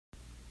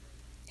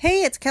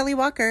Hey, it's Kelly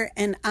Walker,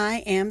 and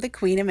I am the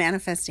Queen of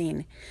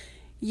Manifesting.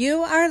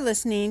 You are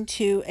listening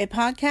to a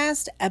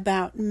podcast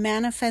about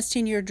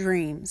manifesting your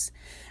dreams.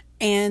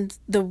 And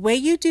the way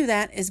you do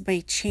that is by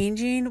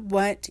changing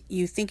what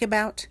you think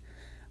about,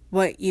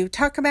 what you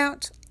talk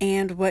about,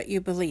 and what you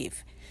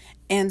believe.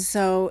 And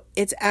so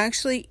it's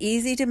actually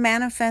easy to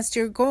manifest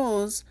your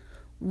goals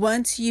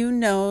once you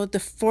know the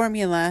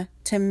formula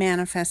to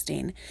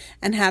manifesting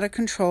and how to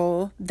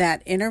control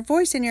that inner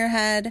voice in your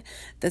head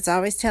that's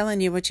always telling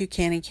you what you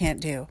can and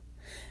can't do.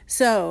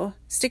 So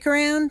stick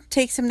around,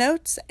 take some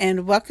notes,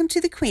 and welcome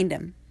to the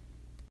Queendom.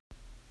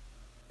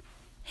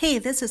 Hey,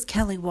 this is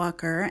Kelly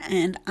Walker,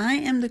 and I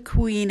am the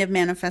Queen of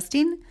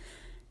Manifesting.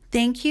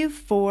 Thank you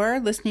for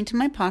listening to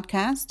my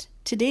podcast.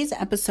 Today's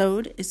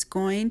episode is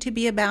going to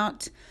be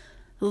about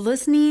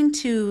listening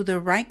to the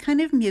right kind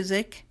of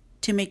music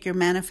to make your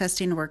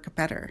manifesting work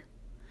better.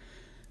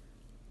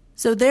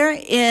 So there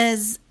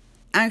is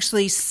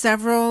actually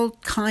several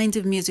kinds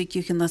of music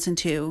you can listen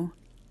to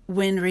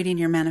when reading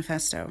your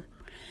manifesto.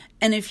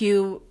 And if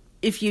you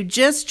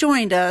just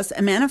joined us,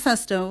 a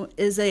manifesto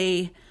is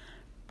a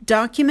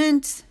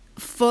document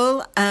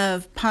full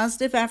of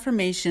positive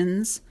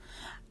affirmations,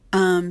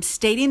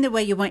 stating the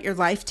way you want your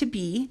life to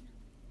be,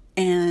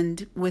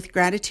 and with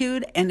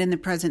gratitude and in the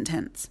present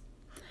tense.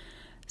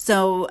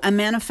 So a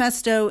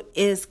manifesto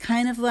is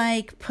kind of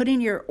like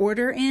putting your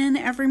order in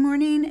every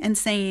morning and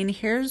saying,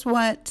 here's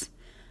what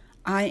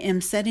I am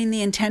setting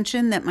the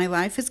intention that my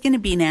life is going to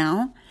be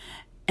now.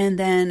 And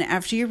then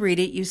after you read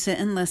it, you sit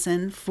and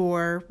listen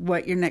for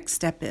what your next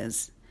step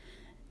is.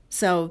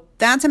 So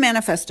that's a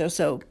manifesto.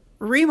 So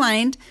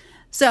rewind.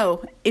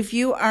 So if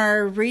you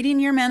are reading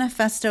your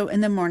manifesto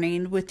in the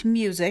morning with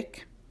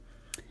music,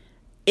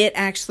 it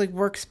actually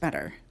works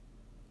better.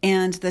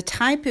 And the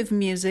type of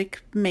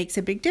music makes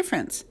a big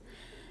difference.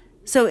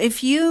 So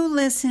if you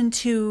listen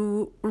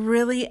to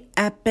really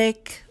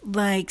epic,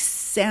 like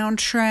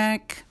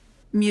soundtrack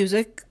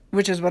music,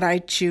 which is what I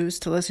choose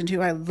to listen to,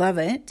 I love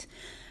it.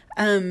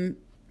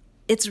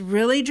 It's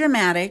really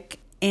dramatic,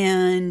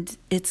 and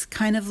it's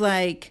kind of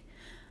like,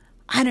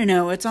 I don't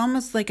know, it's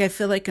almost like I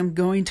feel like I'm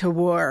going to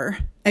war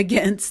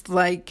against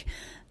like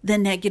the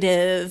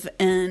negative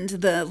and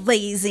the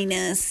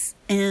laziness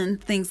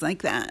and things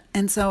like that.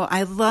 And so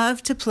I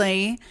love to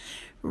play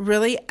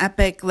really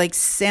epic, like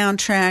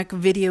soundtrack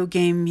video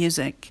game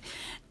music.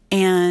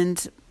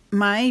 And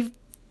my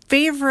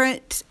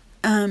favorite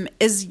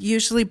is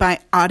usually by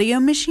Audio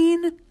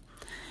Machine.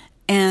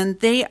 And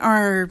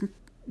they're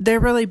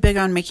really big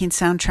on making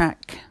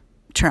soundtrack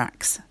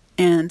tracks.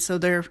 And so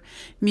their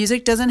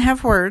music doesn't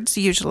have words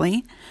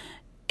usually.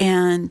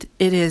 And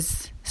it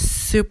is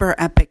super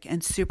epic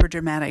and super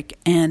dramatic.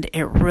 And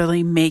it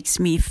really makes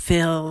me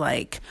feel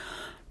like,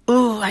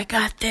 oh, I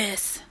got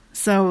this.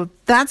 So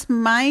that's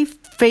my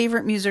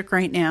favorite music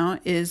right now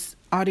is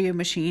Audio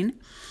Machine.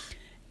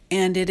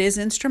 And it is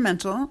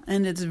instrumental,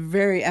 and it's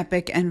very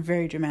epic and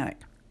very dramatic.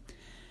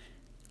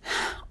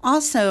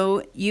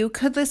 Also, you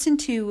could listen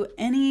to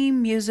any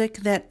music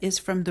that is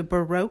from the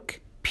Baroque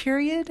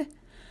period,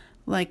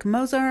 like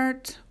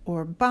Mozart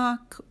or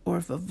Bach or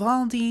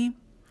Vivaldi.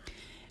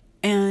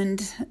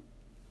 And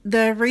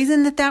the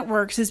reason that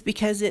works is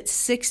because it's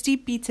 60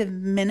 beats a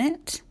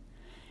minute,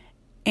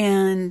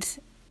 and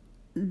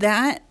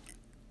that,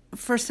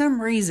 for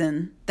some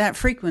reason, that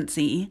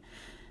frequency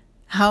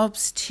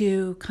helps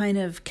to kind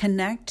of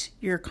connect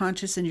your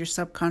conscious and your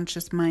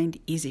subconscious mind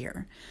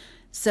easier.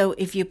 So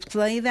if you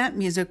play that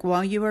music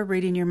while you are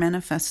reading your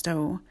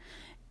manifesto,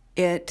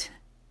 it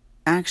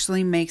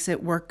actually makes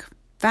it work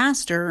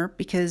faster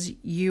because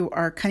you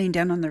are cutting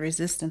down on the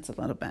resistance a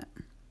little bit.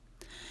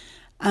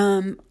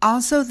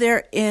 Also,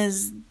 there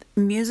is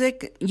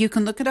music, you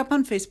can look it up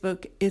on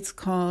Facebook. It's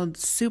called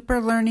super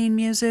learning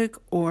music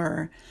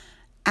or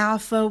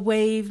alpha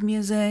wave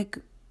music,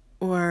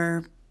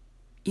 or,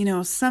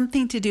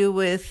 something to do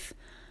with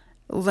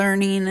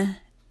learning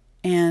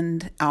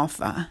and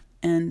alpha.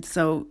 And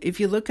so if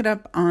you look it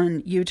up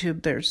on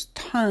YouTube, there's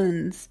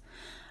tons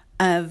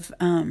of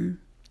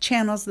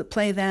channels that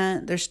play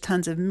that. There's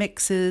tons of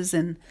mixes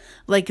and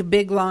like a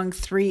big long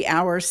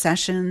 3-hour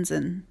sessions.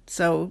 And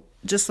so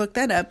just look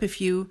that up.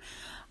 If you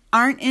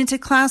aren't into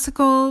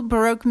classical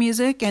Baroque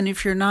music, and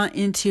if you're not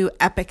into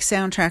epic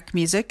soundtrack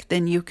music,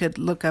 then you could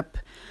look up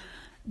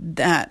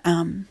that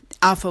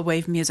alpha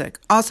wave music.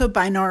 Also,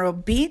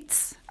 binaural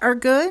beats are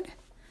good.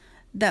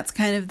 That's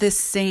kind of this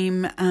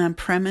same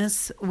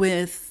premise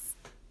with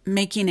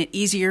making it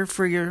easier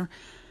for your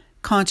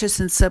conscious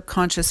and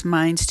subconscious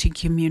minds to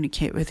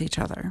communicate with each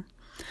other.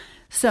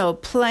 So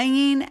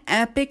playing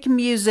epic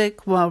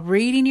music while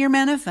reading your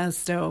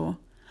manifesto,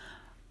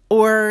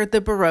 or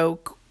the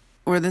Baroque,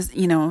 or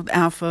the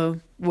alpha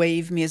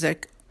wave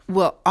music,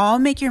 will all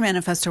make your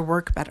manifesto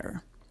work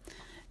better,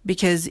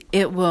 because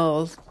it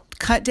will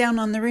cut down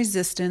on the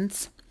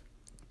resistance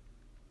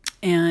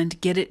and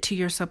get it to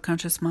your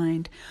subconscious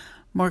mind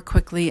more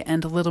quickly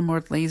and a little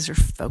more laser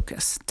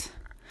focused.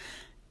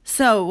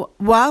 So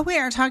while we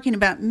are talking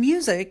about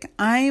music,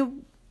 I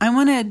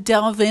want to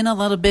delve in a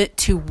little bit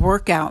to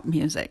workout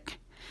music.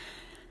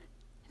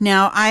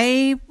 Now,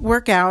 I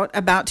work out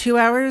about 2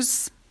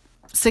 hours,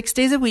 6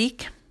 days a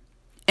week.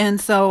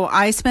 And so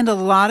I spend a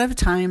lot of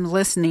time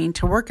listening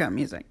to workout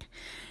music.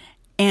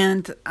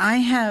 And I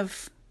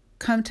have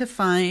come to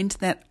find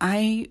that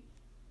I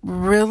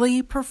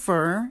really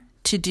prefer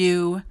to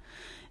do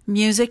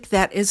music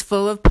that is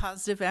full of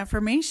positive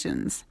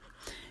affirmations.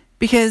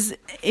 Because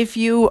if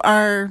you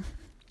are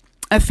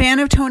a fan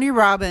of Tony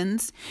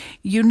Robbins,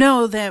 you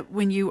know that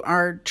when you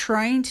are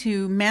trying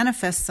to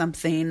manifest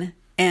something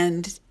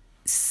and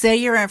say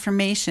your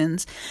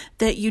affirmations,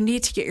 that you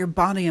need to get your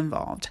body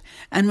involved.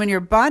 And when your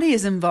body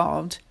is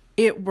involved,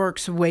 it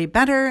works way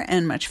better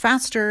and much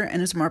faster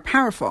and is more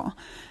powerful.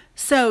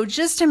 So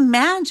just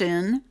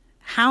imagine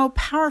how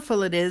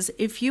powerful it is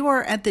if you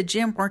are at the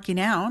gym working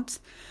out.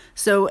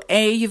 So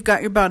A, you've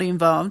got your body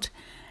involved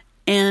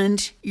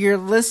and you're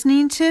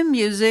listening to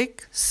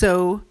music.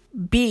 So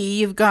B,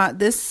 you've got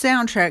this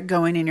soundtrack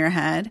going in your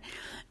head.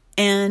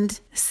 And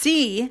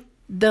C,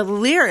 the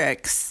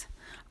lyrics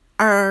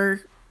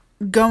are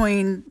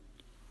going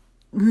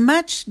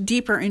much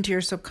deeper into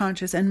your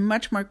subconscious and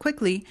much more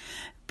quickly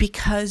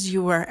because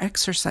you are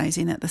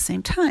exercising at the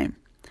same time.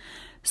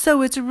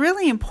 So it's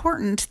really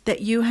important that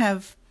you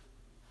have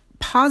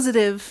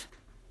positive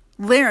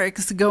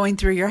lyrics going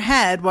through your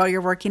head while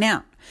you're working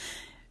out.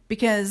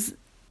 Because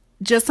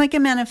just like a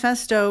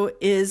manifesto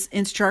is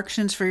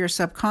instructions for your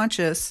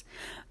subconscious,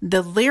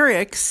 the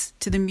lyrics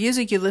to the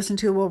music you listen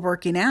to while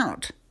working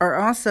out are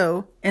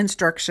also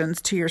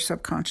instructions to your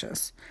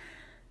subconscious.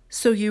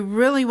 So you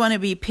really want to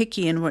be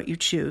picky in what you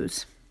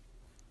choose.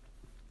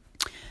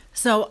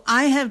 So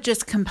I have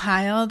just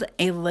compiled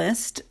a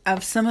list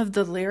of some of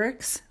the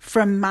lyrics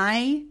from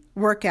my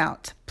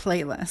workout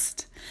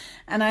playlist.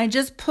 And I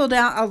just pulled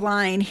out a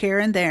line here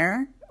and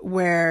there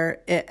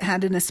where it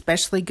had an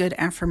especially good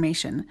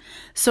affirmation.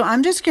 So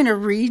I'm just going to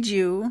read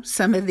you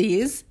some of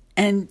these,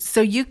 and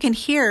so you can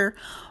hear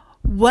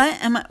what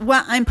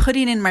I'm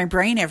putting in my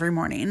brain every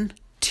morning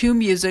to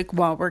music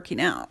while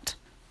working out.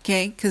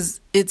 Okay?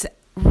 Because it's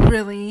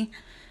really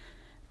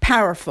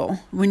powerful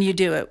when you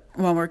do it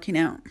while working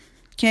out.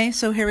 Okay,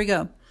 so here we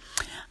go.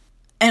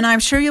 And I'm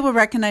sure you will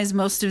recognize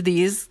most of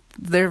these.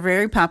 They're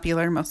very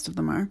popular, most of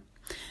them are.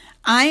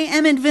 I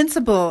am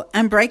invincible,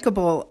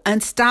 unbreakable,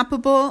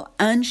 unstoppable,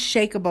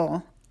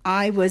 unshakable.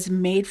 I was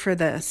made for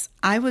this.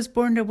 I was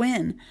born to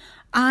win.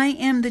 I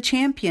am the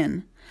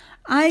champion.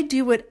 I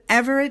do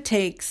whatever it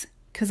takes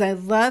because I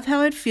love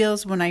how it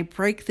feels when I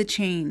break the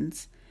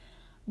chains.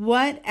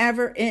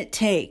 Whatever it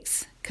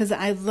takes because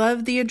I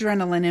love the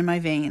adrenaline in my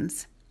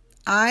veins.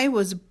 I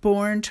was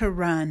born to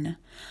run.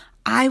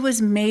 I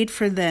was made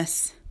for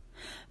this.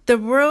 The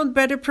world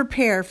better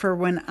prepare for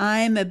when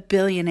I'm a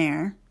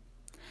billionaire.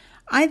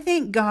 I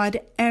thank God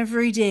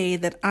every day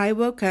that I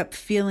woke up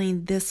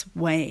feeling this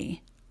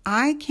way.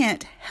 I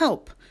can't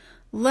help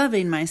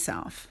loving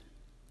myself.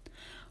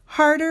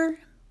 Harder,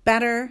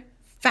 better,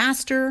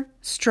 faster,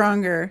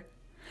 stronger.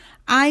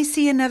 I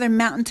see another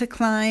mountain to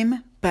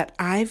climb, but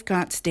I've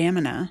got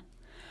stamina.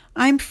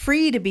 I'm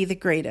free to be the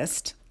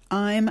greatest.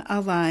 I'm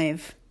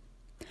alive.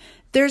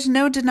 There's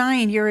no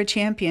denying you're a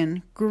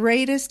champion,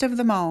 greatest of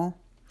them all.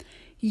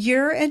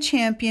 You're a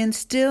champion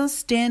still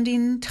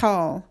standing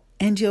tall,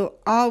 and you'll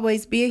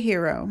always be a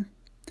hero.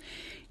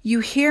 You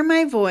hear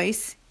my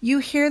voice, you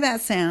hear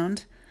that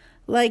sound,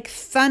 like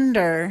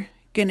thunder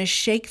gonna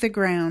shake the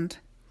ground.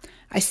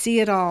 I see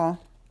it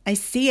all. I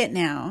see it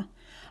now.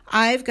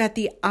 I've got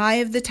the eye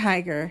of the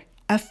tiger,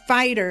 a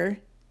fighter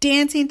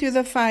dancing through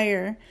the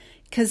fire.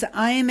 'Cause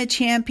I am a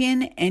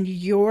champion and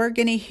you're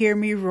going to hear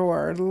me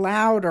roar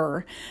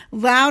louder,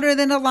 louder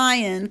than a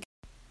lion.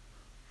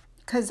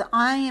 'Cause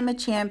I am a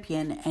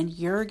champion and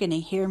you're going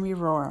to hear me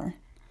roar.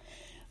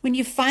 When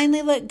you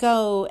finally let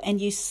go and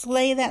you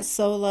slay that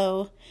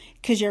solo,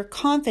 'cause you're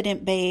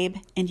confident, babe,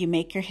 and you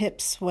make your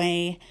hips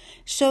sway.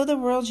 Show the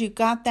world you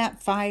got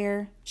that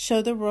fire.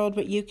 Show the world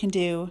what you can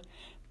do.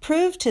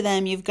 Prove to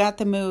them you've got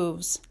the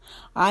moves.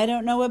 I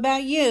don't know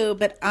about you,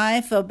 but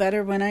I feel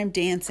better when I'm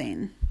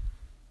dancing.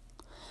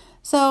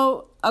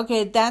 So,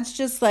 okay, that's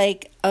just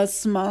like a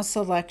small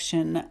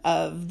selection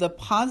of the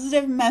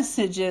positive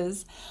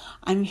messages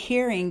I'm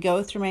hearing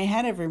go through my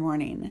head every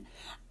morning.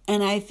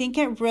 And I think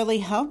it really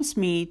helps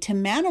me to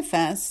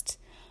manifest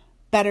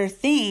better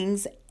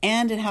things,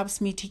 and it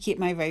helps me to keep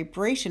my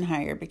vibration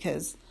higher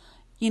because,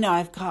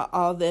 I've got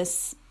all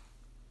this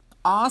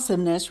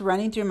awesomeness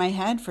running through my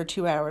head for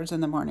 2 hours in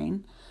the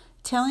morning,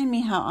 telling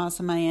me how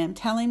awesome I am,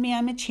 telling me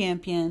I'm a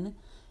champion,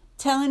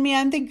 telling me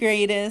I'm the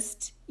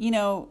greatest,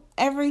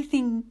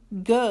 everything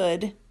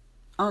good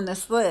on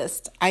this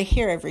list I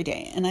hear every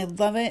day, and I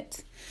love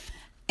it,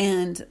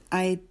 and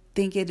I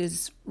think it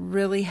is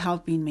really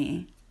helping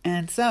me.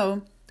 And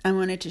so I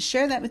wanted to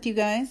share that with you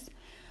guys.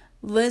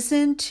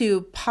 Listen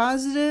to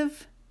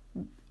positive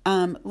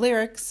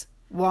lyrics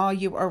while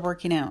you are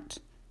working out.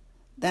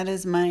 That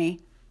is my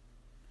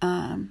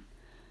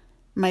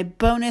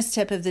bonus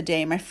tip of the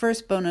day. My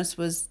first bonus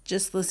was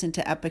just listen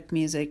to epic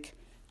music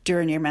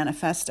during your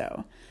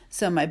manifesto.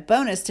 So my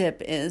bonus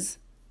tip is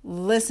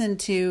listen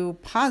to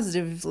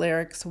positive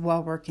lyrics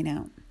while working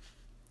out.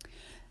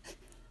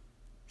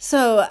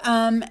 So,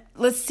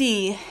 let's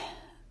see.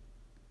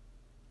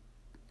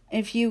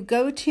 If you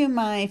go to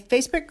my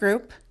Facebook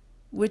group,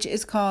 which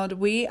is called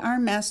We Are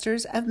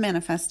Masters of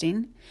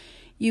Manifesting,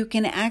 you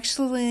can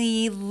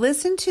actually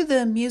listen to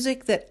the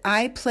music that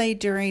I play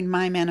during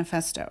my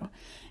manifesto.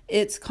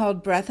 It's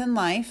called Breath and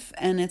Life,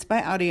 and it's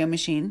by Audio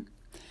Machine.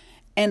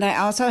 And I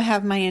also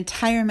have my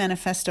entire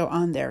manifesto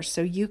on there,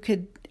 so you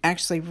could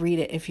actually read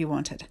it if you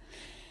wanted.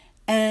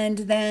 And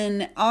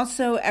then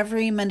also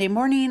every Monday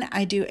morning,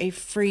 I do a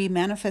free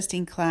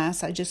manifesting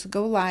class. I just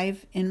go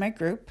live in my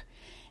group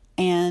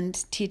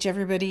and teach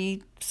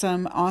everybody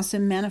some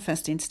awesome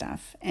manifesting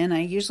stuff. And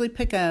I usually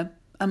pick a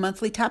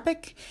monthly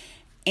topic.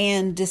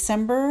 And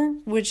December,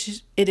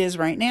 which it is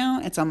right now,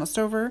 it's almost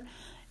over,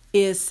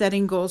 is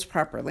setting goals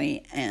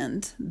properly.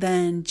 And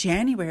then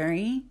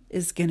January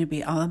is going to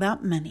be all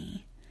about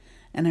money.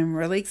 And I'm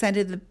really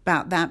excited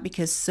about that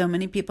because so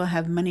many people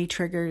have money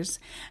triggers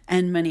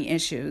and money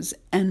issues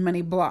and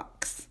money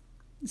blocks.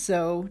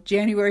 So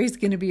January is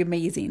going to be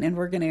amazing, and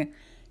we're going to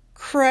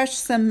crush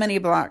some money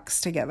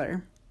blocks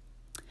together.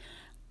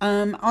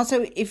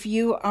 Also, if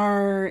you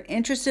are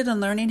interested in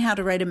learning how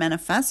to write a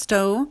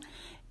manifesto,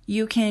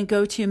 you can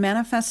go to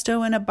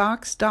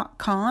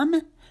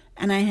manifestoinabox.com,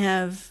 and I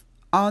have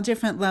all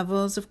different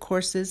levels of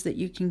courses that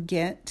you can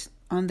get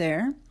on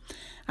there.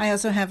 I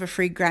also have a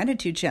free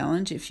gratitude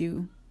challenge if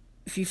you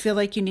feel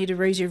like you need to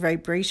raise your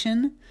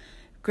vibration.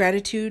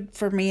 Gratitude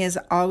for me is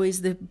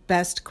always the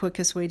best,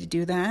 quickest way to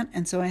do that.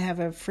 And so I have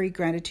a free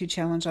gratitude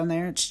challenge on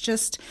there. It's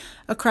just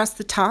across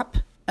the top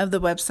of the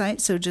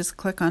website. So just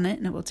click on it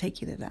and it will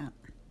take you to that.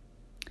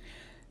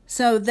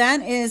 So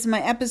that is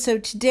my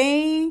episode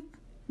today.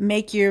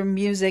 Make your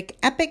music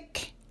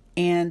epic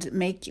and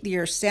make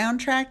your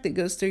soundtrack that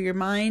goes through your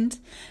mind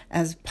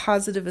as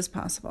positive as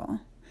possible.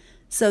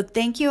 So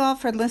thank you all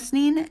for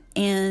listening.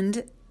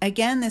 And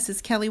again, this is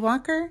Kelly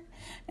Walker,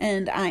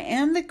 and I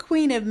am the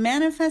Queen of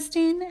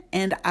Manifesting,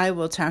 and I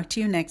will talk to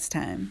you next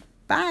time.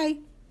 Bye.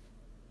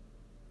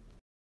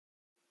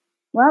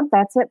 Well,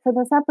 that's it for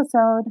this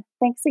episode.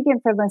 Thanks again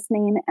for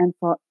listening and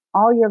for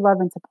all your love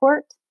and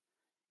support.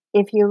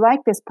 If you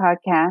like this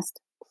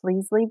podcast,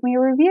 please leave me a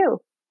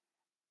review.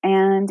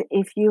 And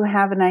if you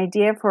have an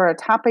idea for a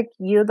topic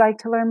you'd like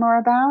to learn more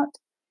about,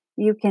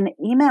 you can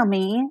email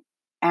me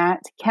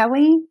at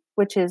Kelly,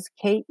 which is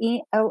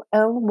Kelly,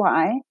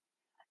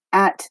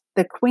 at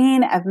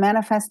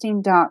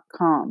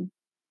thequeenofmanifesting.com.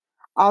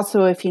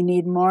 Also, if you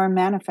need more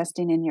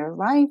manifesting in your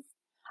life,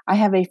 I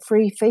have a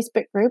free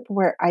Facebook group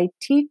where I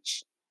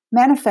teach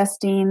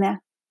manifesting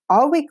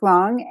all week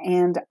long.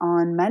 And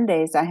on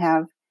Mondays, I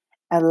have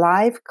a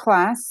live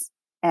class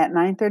at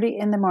 9:30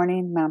 in the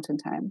morning Mountain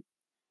Time.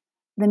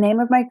 The name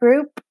of my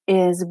group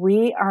is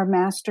We Are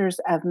Masters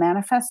of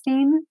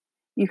Manifesting.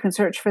 You can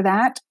search for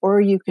that, or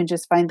you can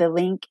just find the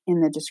link in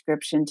the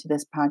description to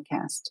this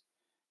podcast.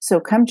 So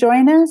come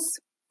join us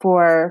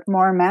for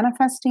more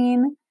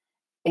manifesting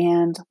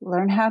and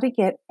learn how to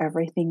get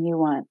everything you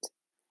want.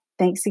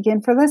 Thanks again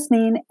for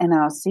listening, and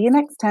I'll see you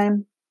next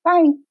time.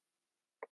 Bye.